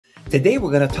Today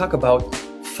we're going to talk about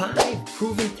 5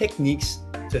 proven techniques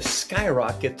to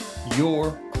skyrocket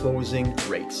your closing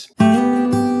rates.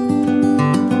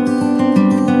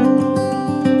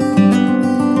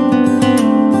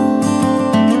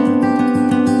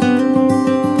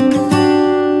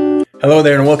 Hello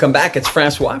there and welcome back. It's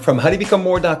Francois from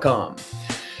howtobecomemore.com.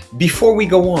 Before we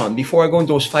go on, before I go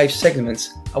into those 5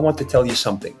 segments, I want to tell you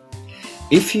something.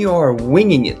 If you are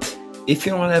winging it, if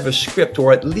you don't have a script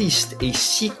or at least a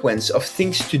sequence of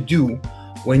things to do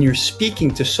when you're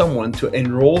speaking to someone to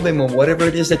enroll them in whatever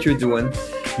it is that you're doing,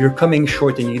 you're coming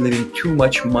short and you're leaving too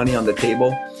much money on the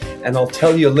table. And I'll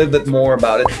tell you a little bit more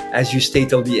about it as you stay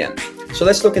till the end. So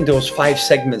let's look into those 5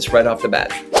 segments right off the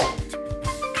bat.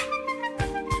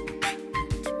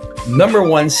 Number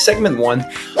 1, segment 1,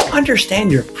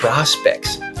 understand your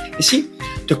prospects. You see,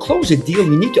 to close a deal,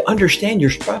 you need to understand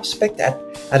your prospect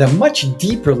at a much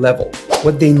deeper level,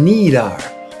 what they need are,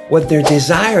 what their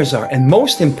desires are, and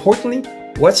most importantly,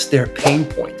 what's their pain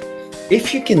point.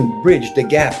 If you can bridge the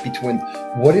gap between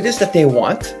what it is that they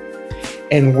want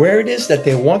and where it is that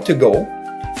they want to go,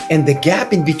 and the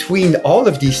gap in between all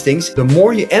of these things, the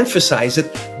more you emphasize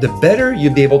it, the better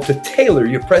you'll be able to tailor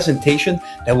your presentation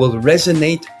that will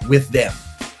resonate with them.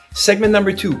 Segment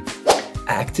number 2,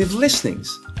 active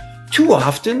listenings. Too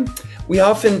often, we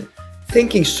often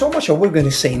thinking so much of what we're going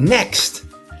to say next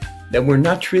that we're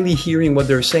not really hearing what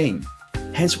they're saying.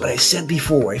 Hence what I said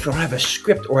before, if you don't have a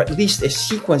script or at least a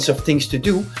sequence of things to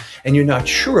do and you're not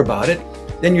sure about it,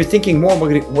 then you're thinking more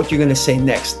about what you're going to say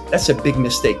next. That's a big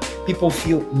mistake. People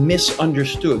feel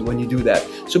misunderstood when you do that.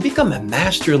 So become a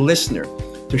master listener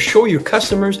to show your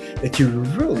customers that you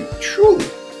really, truly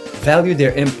value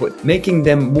their input, making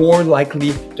them more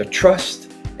likely to trust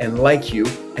and like you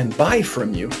and buy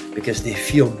from you because they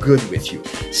feel good with you.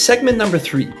 Segment number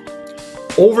 3,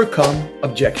 overcome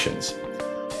objections.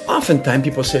 Oftentimes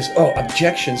people say, oh,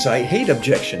 objections, I hate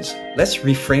objections. Let's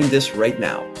reframe this right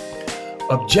now.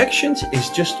 Objections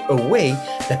is just a way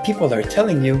that people are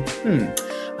telling you,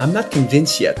 I'm not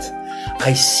convinced yet.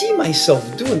 I see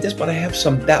myself doing this, but I have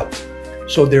some doubt.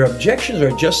 So their objections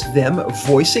are just them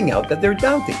voicing out that they're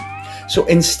doubting. So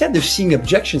instead of seeing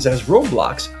objections as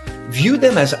roadblocks, view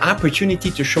them as opportunity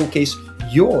to showcase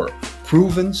your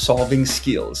proven solving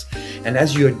skills. And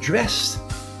as you address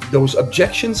those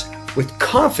objections with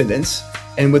confidence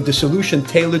and with the solution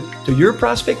tailored to your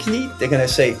prospect's need, they're going to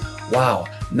say, wow,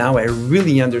 now I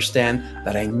really understand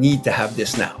that I need to have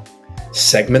this now.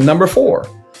 Segment number 4,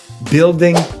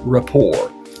 building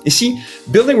rapport. You see,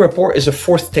 building rapport is a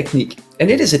 4th technique, and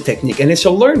it is a technique, and it's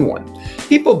a learned one.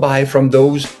 People buy from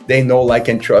those they know, like,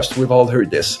 and trust. We've all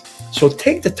heard this. So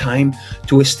take the time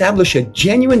to establish a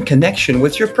genuine connection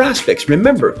with your prospects.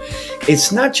 Remember,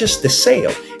 it's not just the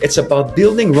sale. It's about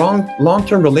building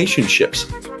long-term relationships.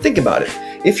 Think about it.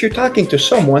 If you're talking to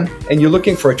someone and you're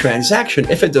looking for a transaction,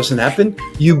 if it doesn't happen,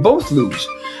 you both lose.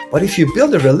 But if you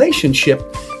build a relationship,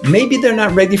 maybe they're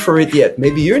not ready for it yet.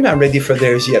 Maybe you're not ready for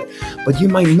theirs yet. But you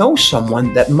might know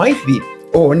someone that might be,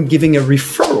 or giving a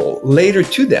referral later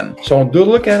to them. So do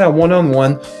look at a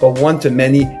one-on-one, but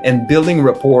one-to-many, and building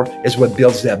rapport is what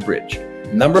builds that bridge.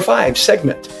 Number 5,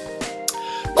 segment,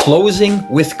 closing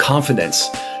with confidence.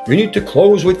 You need to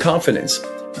close with confidence.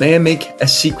 May I make a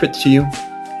secret to you?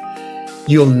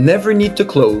 You'll never need to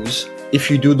close if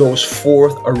you do those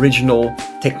 4 original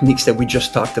techniques that we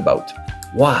just talked about.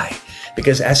 Why?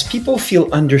 Because as people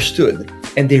feel understood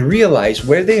and they realize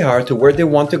where they are to where they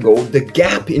want to go, the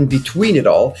gap in between it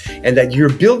all, and that you're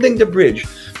building the bridge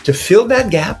to fill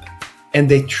that gap, and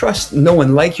they trust, know,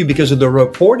 and like you because of the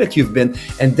rapport that you've been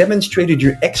and demonstrated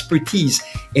your expertise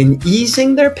in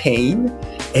easing their pain,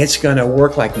 it's gonna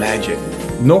work like magic.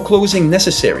 No closing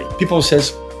necessary. People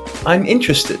says, I'm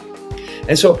interested.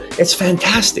 And so it's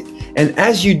fantastic. And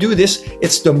as you do this,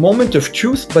 it's the moment of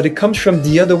truth, but it comes from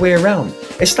the other way around.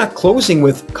 It's not closing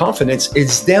with confidence.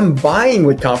 It's them buying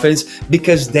with confidence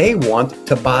because they want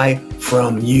to buy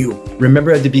from you.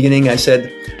 Remember at the beginning, I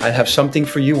said, I have something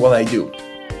for you. Well, I do.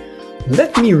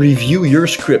 Let me review your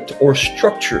script or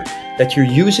structure that you're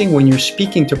using when you're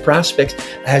speaking to prospects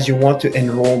as you want to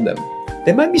enroll them.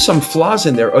 There might be some flaws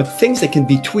in there or things that can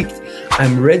be tweaked.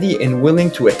 I'm ready and willing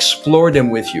to explore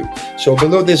them with you. So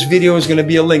below this video is going to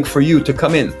be a link for you to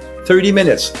come in. 30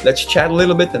 minutes. Let's chat a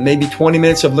little bit and maybe 20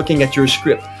 minutes of looking at your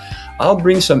script. I'll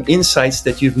bring some insights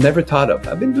that you've never thought of.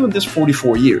 I've been doing this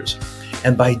 44 years.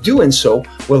 And by doing so,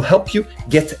 will help you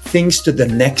get things to the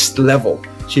next level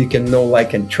so you can know,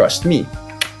 like, and trust me.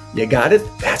 You got it?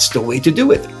 That's the way to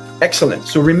do it. Excellent.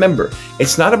 So remember,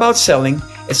 it's not about selling.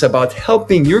 It's about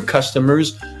helping your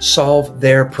customers solve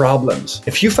their problems.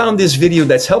 If you found this video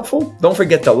that's helpful, don't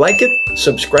forget to like it,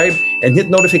 subscribe, and hit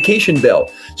notification bell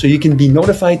so you can be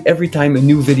notified every time a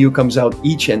new video comes out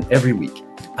each and every week.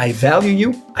 I value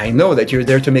you. I know that you're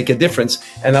there to make a difference,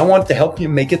 and I want to help you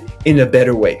make it in a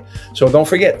better way. So don't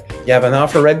forget, you have an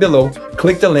offer right below.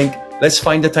 Click the link. Let's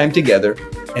find the time together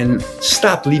and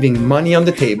stop leaving money on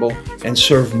the table and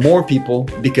serve more people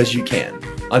because you can.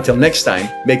 Until next time,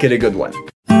 make it a good one.